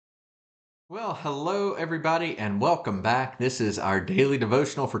Well, hello, everybody, and welcome back. This is our daily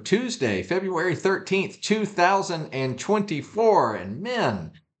devotional for Tuesday, February 13th, 2024. And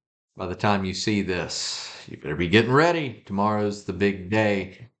men, by the time you see this, you better be getting ready. Tomorrow's the big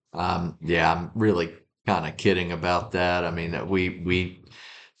day. Yeah, I'm really kind of kidding about that. I mean, we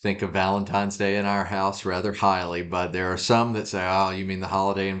think of Valentine's Day in our house rather highly, but there are some that say, oh, you mean the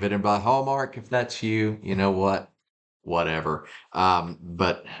holiday invented by Hallmark? If that's you, you know what? Whatever.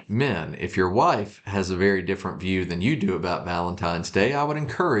 But men, if your wife has a very different view than you do about Valentine's Day, I would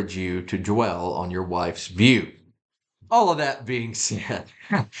encourage you to dwell on your wife's view. All of that being said,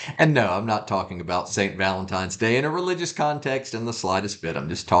 and no, I'm not talking about St. Valentine's Day in a religious context in the slightest bit. I'm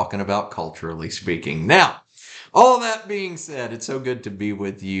just talking about culturally speaking. Now, all that being said, it's so good to be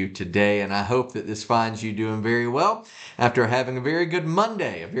with you today, and I hope that this finds you doing very well after having a very good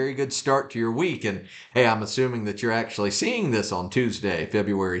Monday, a very good start to your week. And hey, I'm assuming that you're actually seeing this on Tuesday,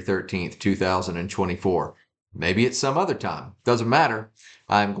 February 13th, 2024. Maybe it's some other time. Doesn't matter.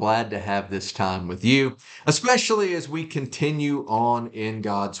 I'm glad to have this time with you, especially as we continue on in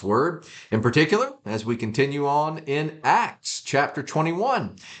God's Word. In particular, as we continue on in Acts chapter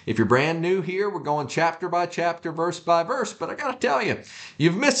 21. If you're brand new here, we're going chapter by chapter, verse by verse. But I got to tell you,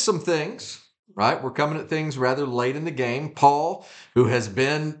 you've missed some things, right? We're coming at things rather late in the game. Paul, who has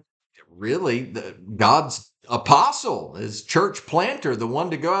been really God's apostle, his church planter, the one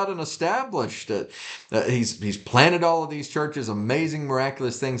to go out and establish that he's planted all of these churches. Amazing,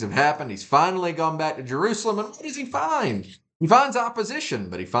 miraculous things have happened. He's finally gone back to Jerusalem, and what does he find? He finds opposition,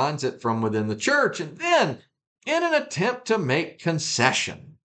 but he finds it from within the church. And then, in an attempt to make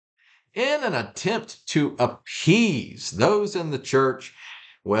concession, in an attempt to appease those in the church,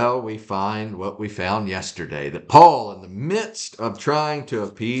 well, we find what we found yesterday, that Paul, in the midst of trying to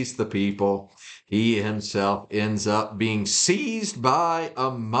appease the people, he himself ends up being seized by a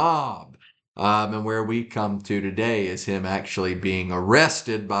mob. And where we come to today is him actually being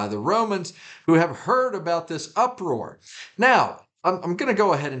arrested by the Romans who have heard about this uproar. Now, I'm going to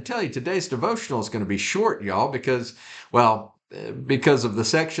go ahead and tell you today's devotional is going to be short, y'all, because of the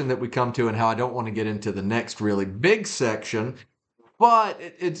section that we come to and how I don't want to get into the next really big section. But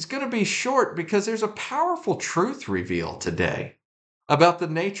it's going to be short because there's a powerful truth revealed today about the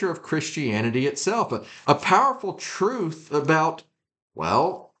nature of Christianity itself, a powerful truth about,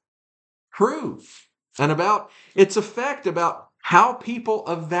 well, proof and about its effect, about how people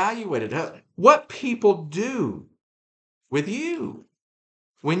evaluate it, what people do with you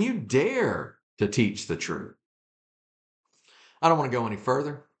when you dare to teach the truth. I don't want to go any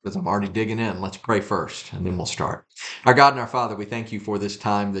further because I'm already digging in. Let's pray first, and then we'll start. Our God and our Father, we thank you for this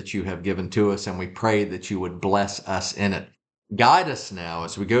time that you have given to us, and we pray that you would bless us in it. Guide us now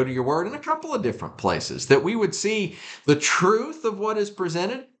as we go to your word in a couple of different places, that we would see the truth of what is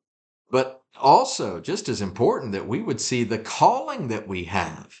presented, but also, just as important, that we would see the calling that we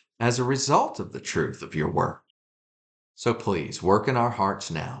have as a result of the truth of your word. So please work in our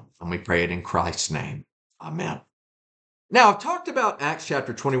hearts now, and we pray it in Christ's name. Amen. Now, I've talked about Acts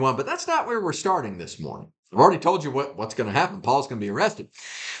chapter 21, but that's not where we're starting this morning. I've already told you what's going to happen. Paul's going to be arrested.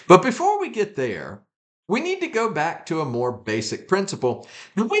 But before we get there, we need to go back to a more basic principle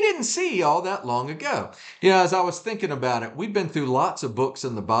that we didn't see all that long ago. As I was thinking about it, we've been through lots of books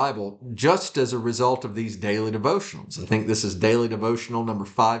in the Bible just as a result of these daily devotionals. I think this is daily devotional number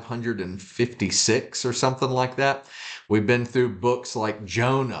 556 or something like that. We've been through books like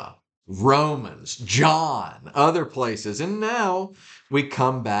Jonah, Romans, John, other places. And now we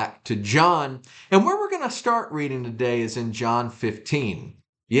come back to John. And where we're going to start reading today is in John 15.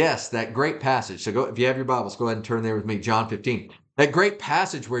 Yes, that great passage. So if you have your Bibles, go ahead and turn there with me, John 15. That great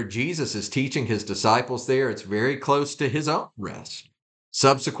passage where Jesus is teaching his disciples there. It's very close to his own rest,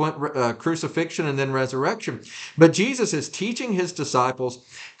 subsequent crucifixion and then resurrection. But Jesus is teaching his disciples.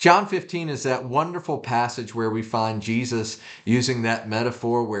 John 15 is that wonderful passage where we find Jesus using that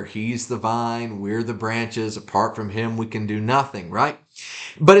metaphor where he's the vine, we're the branches. Apart from him, we can do nothing, right?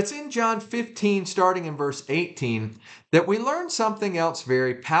 But it's in John 15, starting in verse 18, that we learn something else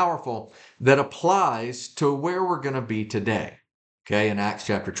very powerful that applies to where we're going to be today. Okay, in Acts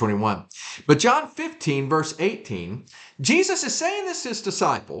chapter 21. But John 15, verse 18, Jesus is saying this to his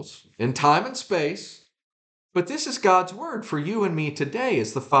disciples in time and space, but this is God's word for you and me today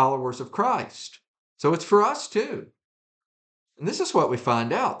as the followers of Christ. So it's for us too. And this is what we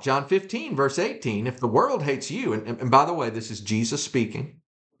find out. John 15, verse 18, if the world hates you, and by the way, this is Jesus speaking.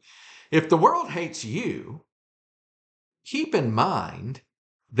 If the world hates you, keep in mind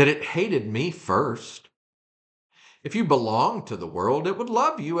that it hated me first. If you belonged to the world, it would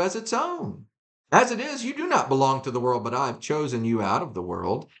love you as its own. As it is, you do not belong to the world, but I have chosen you out of the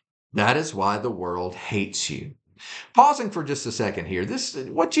world. That is why the world hates you. Pausing for just a second here. This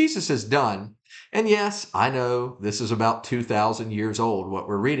what Jesus has done. And yes, I know this is about 2,000 years old, what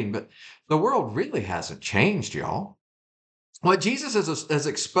we're reading, but the world really hasn't changed, y'all. What Jesus has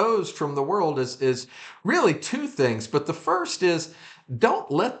exposed from the world is really two things. But the first is don't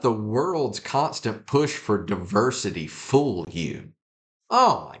let the world's constant push for diversity fool you.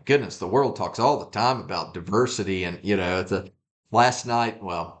 Oh my goodness, the world talks all the time about diversity. And, last night,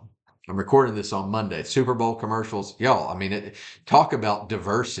 well, I'm recording this on Monday, Super Bowl commercials. Y'all, I mean, talk about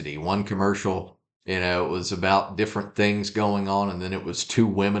diversity. One commercial, it was about different things going on. And then it was two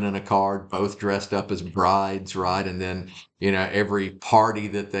women in a car, both dressed up as brides, right? And then, every party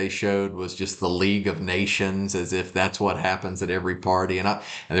that they showed was just the League of Nations, as if that's what happens at every party. And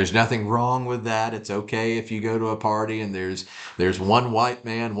there's nothing wrong with that. It's okay if you go to a party and there's one white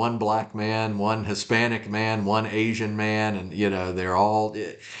man, one black man, one Hispanic man, one Asian man, and they're all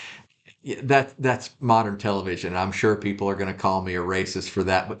that's modern television. I'm sure people are going to call me a racist for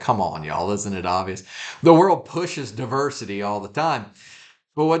that, but come on, y'all, isn't it obvious? The world pushes diversity all the time.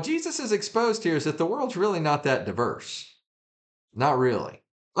 But what Jesus has exposed here is that the world's really not that diverse. Not really.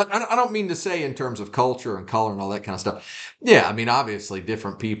 I don't mean to say in terms of culture and color and all that kind of stuff. Yeah, I mean, obviously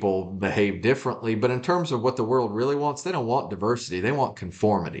different people behave differently, but in terms of what the world really wants, they don't want diversity. They want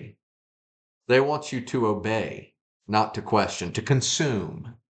conformity. They want you to obey, not to question, to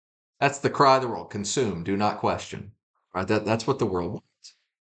consume. That's the cry of the world. Consume, do not question. Right? That's what the world wants.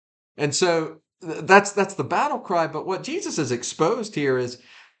 And so that's the battle cry. But what Jesus has exposed here is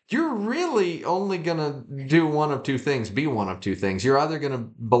you're really only going to do one of two things, be one of two things. You're either going to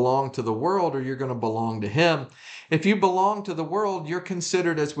belong to the world or you're going to belong to him. If you belong to the world, you're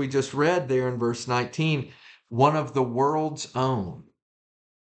considered, as we just read there in verse 19, one of the world's own.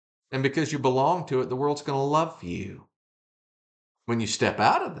 And because you belong to it, the world's going to love you. When you step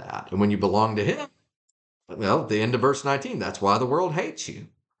out of that and when you belong to him, well, the end of verse 19, that's why the world hates you.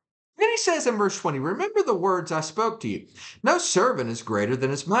 Then he says in verse 20, remember the words I spoke to you. No servant is greater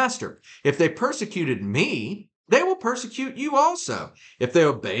than his master. If they persecuted me, they will persecute you also. If they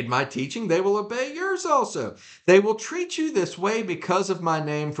obeyed my teaching, they will obey yours also. They will treat you this way because of my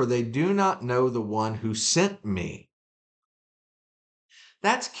name, for they do not know the one who sent me.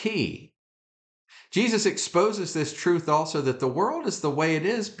 That's key. Jesus exposes this truth also that the world is the way it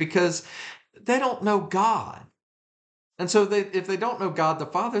is because they don't know God. And so if they don't know God the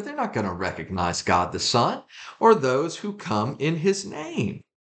Father, they're not going to recognize God the Son or those who come in his name,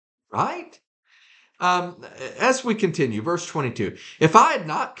 right? As we continue, verse 22, if I had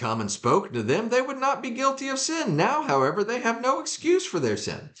not come and spoken to them, they would not be guilty of sin. Now, however, they have no excuse for their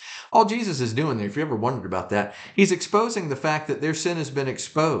sin. All Jesus is doing there, if you ever wondered about that, he's exposing the fact that their sin has been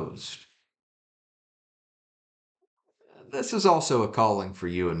exposed. This is also a calling for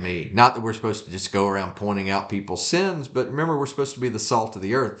you and me. Not that we're supposed to just go around pointing out people's sins, but remember, we're supposed to be the salt of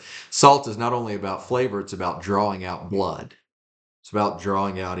the earth. Salt is not only about flavor, it's about drawing out blood. It's about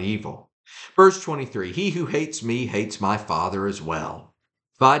drawing out evil. Verse 23, he who hates me hates my Father as well.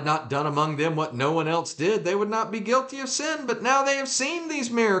 If I had not done among them what no one else did, they would not be guilty of sin. But now they have seen these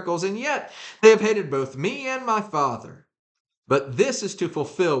miracles, and yet they have hated both me and my Father. But this is to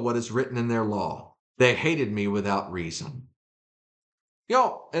fulfill what is written in their law. They hated me without reason.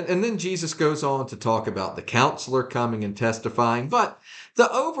 And then Jesus goes on to talk about the counselor coming and testifying. But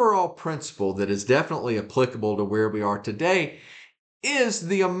the overall principle that is definitely applicable to where we are today is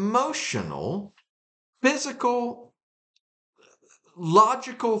the emotional, physical,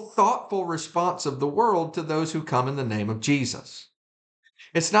 logical, thoughtful response of the world to those who come in the name of Jesus.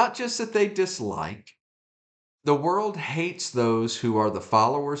 It's not just that they dislike. The world hates those who are the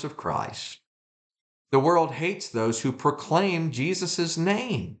followers of Christ. The world hates those who proclaim Jesus'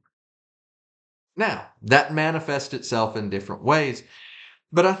 name. Now, that manifests itself in different ways,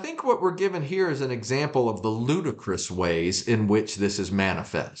 but I think what we're given here is an example of the ludicrous ways in which this is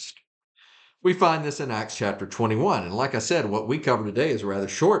manifest. We find this in Acts chapter 21. And like I said, what we cover today is rather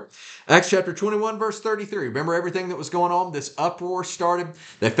short. Acts chapter 21, verse 33. Remember everything that was going on? This uproar started.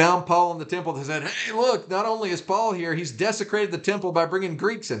 They found Paul in the temple. They said, hey, look, not only is Paul here, he's desecrated the temple by bringing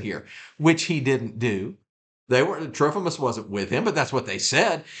Greeks in here, which he didn't do. Trophimus wasn't with him, but that's what they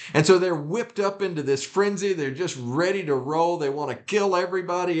said. And so they're whipped up into this frenzy. They're just ready to roll. They want to kill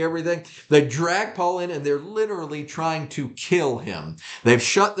everybody, everything. They drag Paul in and they're literally trying to kill him. They've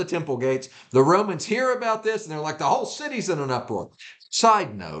shut the temple gates. The Romans hear about this and they're like, the whole city's in an uproar.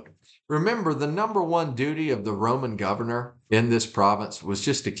 Side note, remember the number one duty of the Roman governor in this province was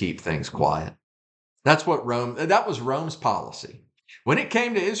just to keep things quiet. That was Rome's policy. When it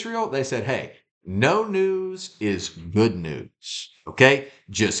came to Israel, they said, hey, No news is good news. Okay?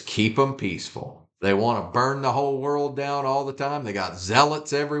 Just keep them peaceful. They want to burn the whole world down all the time. They got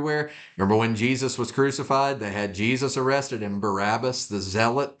zealots everywhere. Remember when Jesus was crucified? They had Jesus arrested and Barabbas, the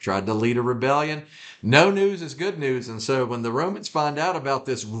zealot, tried to lead a rebellion. No news is good news. And so when the Romans find out about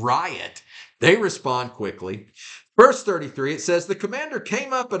this riot, they respond quickly. Verse 33, it says, the commander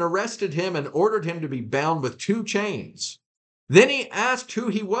came up and arrested him and ordered him to be bound with 2 chains. Then he asked who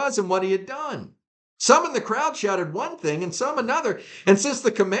he was and what he had done. Some in the crowd shouted one thing and some another. And since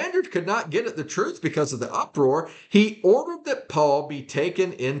the commander could not get at the truth because of the uproar, he ordered that Paul be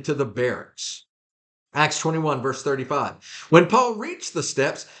taken into the barracks. Acts 21, verse 35. When Paul reached the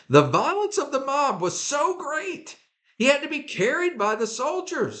steps, the violence of the mob was so great, he had to be carried by the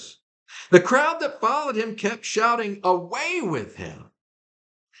soldiers. The crowd that followed him kept shouting, away with him.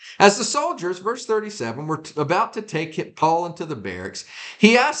 As the soldiers, verse 37, were about to take Paul into the barracks,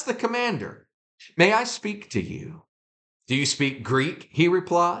 he asked the commander, may I speak to you? Do you speak Greek? He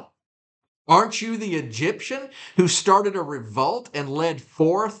replied. Aren't you the Egyptian who started a revolt and led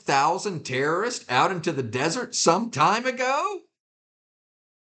 4,000 terrorists out into the desert some time ago?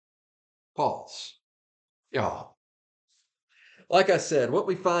 Pause. Y'all. Like I said, what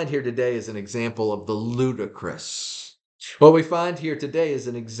we find here today is an example of the ludicrous. What we find here today is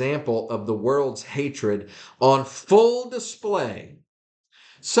an example of the world's hatred on full display.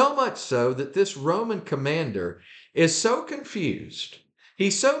 So much so that this Roman commander is so confused,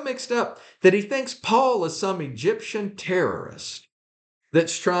 he's so mixed up that he thinks Paul is some Egyptian terrorist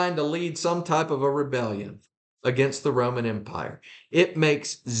that's trying to lead some type of a rebellion against the Roman Empire. It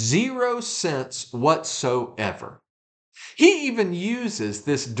makes 0 sense whatsoever. He even uses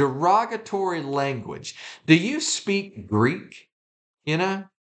this derogatory language. Do you speak Greek? You know?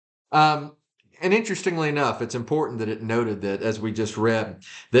 Um, and interestingly enough, it's important that it noted that, as we just read,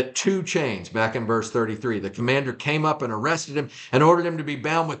 that 2 chains, back in verse 33, the commander came up and arrested him and ordered him to be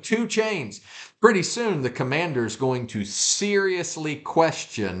bound with 2 chains. Pretty soon, the commander is going to seriously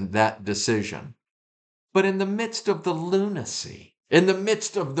question that decision. But in the midst of the lunacy, in the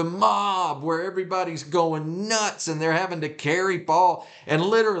midst of the mob where everybody's going nuts and they're having to carry Paul and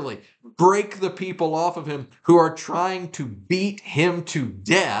literally break the people off of him who are trying to beat him to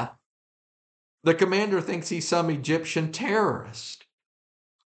death, the commander thinks he's some Egyptian terrorist.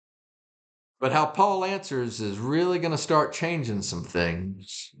 But how Paul answers is really going to start changing some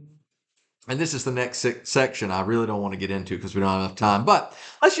things. And this is the next section I really don't want to get into because we don't have enough time. But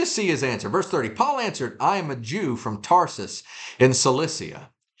let's just see his answer. Verse 30, Paul answered, I am a Jew from Tarsus in Cilicia,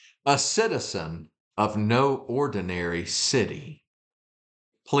 a citizen of no ordinary city.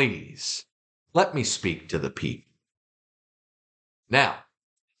 Please, let me speak to the people. Now,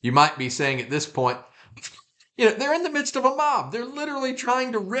 you might be saying at this point, they're in the midst of a mob. They're literally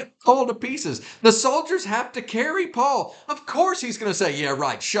trying to rip Paul to pieces. The soldiers have to carry Paul. Of course he's going to say, yeah,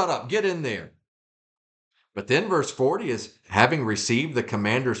 right, shut up, get in there. But then verse 40 is, having received the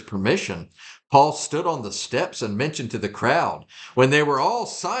commander's permission, Paul stood on the steps and mentioned to the crowd. When they were all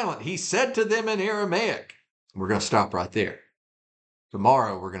silent, he said to them in Aramaic. We're going to stop right there.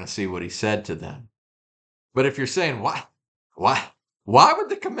 Tomorrow we're going to see what he said to them. But if you're saying, why would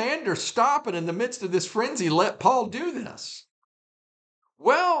the commander stop and in the midst of this frenzy let Paul do this?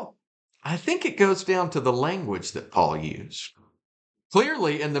 Well, I think it goes down to the language that Paul used.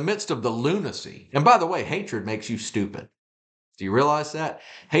 Clearly, in the midst of the lunacy, and by the way, hatred makes you stupid. Do you realize that?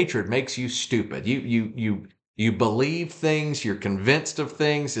 Hatred makes you stupid. You believe things, you're convinced of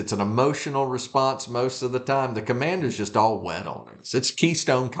things. It's an emotional response most of the time. The commander's just all wet on us. It's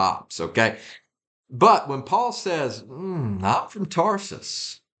Keystone Cops, okay? But when Paul says, I'm from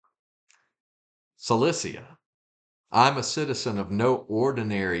Tarsus, Cilicia, I'm a citizen of no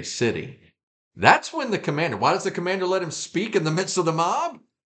ordinary city. That's when the commander, why does the commander let him speak in the midst of the mob?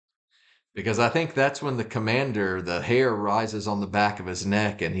 Because I think that's when the commander, the hair rises on the back of his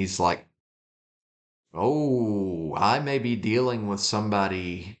neck and he's like, oh, I may be dealing with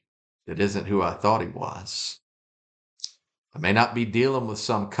somebody that isn't who I thought he was. I may not be dealing with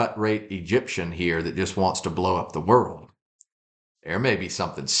some cut-rate Egyptian here that just wants to blow up the world. There may be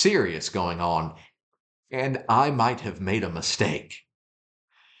something serious going on, and I might have made a mistake.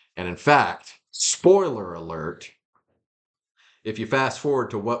 And in fact, spoiler alert, if you fast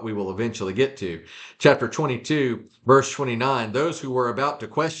forward to what we will eventually get to, chapter 22, verse 29, those who were about to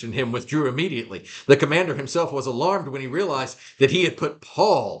question him withdrew immediately. The commander himself was alarmed when he realized that he had put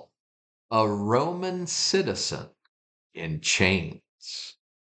Paul, a Roman citizen, in chains.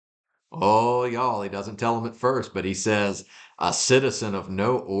 Oh, y'all, he doesn't tell them at first, but he says, a citizen of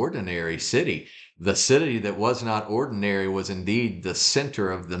no ordinary city. The city that was not ordinary was indeed the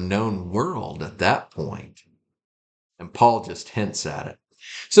center of the known world at that point. And Paul just hints at it.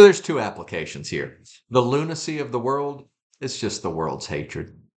 So there's two applications here. The lunacy of the world is just the world's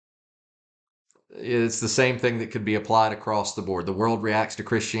hatred. It's the same thing that could be applied across the board. The world reacts to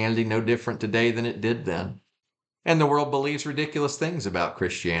Christianity no different today than it did then. And the world believes ridiculous things about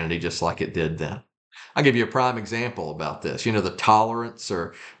Christianity just like it did then. I'll give you a prime example about this. You know, the tolerance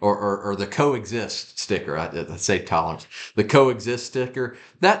or the coexist sticker. I say tolerance. The coexist sticker,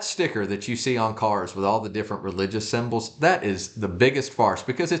 that sticker that you see on cars with all the different religious symbols, that is the biggest farce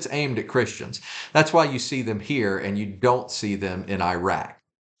because it's aimed at Christians. That's why you see them here and you don't see them in Iraq.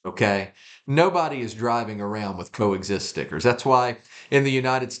 Okay? Nobody is driving around with coexist stickers. That's why in the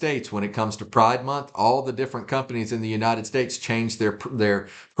United States, when it comes to Pride Month, all the different companies in the United States change their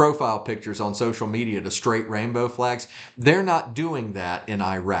profile pictures on social media to straight rainbow flags. They're not doing that in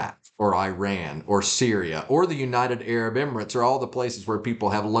Iraq or Iran or Syria or the United Arab Emirates or all the places where people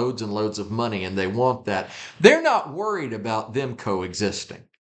have loads and loads of money and they want that. They're not worried about them coexisting.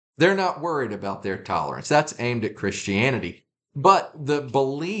 They're not worried about their tolerance. That's aimed at Christianity. But the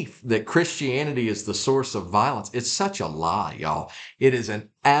belief that Christianity is the source of violence, it's such a lie, y'all. It is an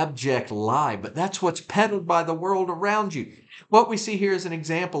abject lie, but that's what's peddled by the world around you. What we see here is an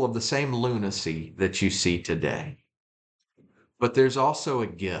example of the same lunacy that you see today. But there's also a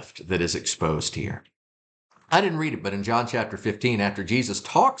gift that is exposed here. I didn't read it, but in John chapter 15, after Jesus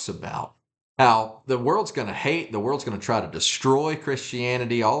talks about how the world's going to hate, the world's going to try to destroy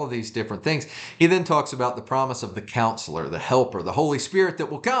Christianity, all of these different things, he then talks about the promise of the counselor, the helper, the Holy Spirit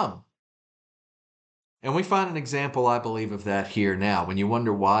that will come. And we find an example, I believe, of that here now. When you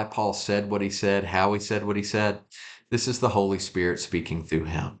wonder why Paul said what he said, how he said what he said, this is the Holy Spirit speaking through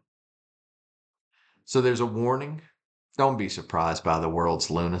him. So there's a warning. Don't be surprised by the world's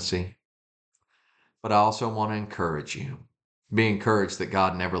lunacy. But I also want to encourage you. Be encouraged that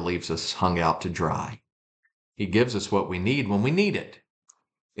God never leaves us hung out to dry. He gives us what we need when we need it,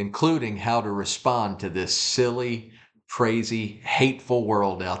 including how to respond to this silly, crazy, hateful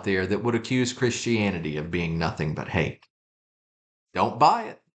world out there that would accuse Christianity of being nothing but hate. Don't buy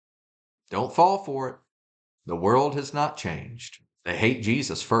it. Don't fall for it. The world has not changed. They hate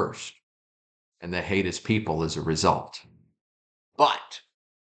Jesus first, and they hate his people as a result. But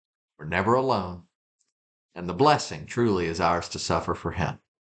we're never alone, and the blessing truly is ours to suffer for him.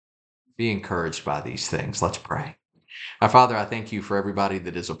 Be encouraged by these things. Let's pray. Our Father, I thank you for everybody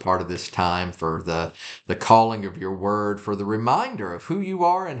that is a part of this time, for the calling of your word, for the reminder of who you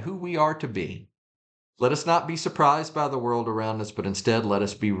are and who we are to be. Let us not be surprised by the world around us, but instead let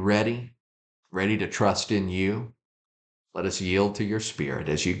us be ready to trust in you. Let us yield to your Spirit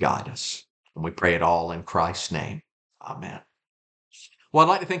as you guide us. And we pray it all in Christ's name. Amen. Well, I'd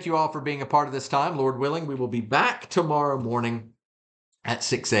like to thank you all for being a part of this time. Lord willing, we will be back tomorrow morning at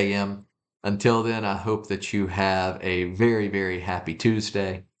 6 a.m. Until then, I hope that you have a very, very happy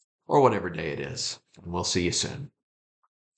Tuesday or whatever day it is. And we'll see you soon.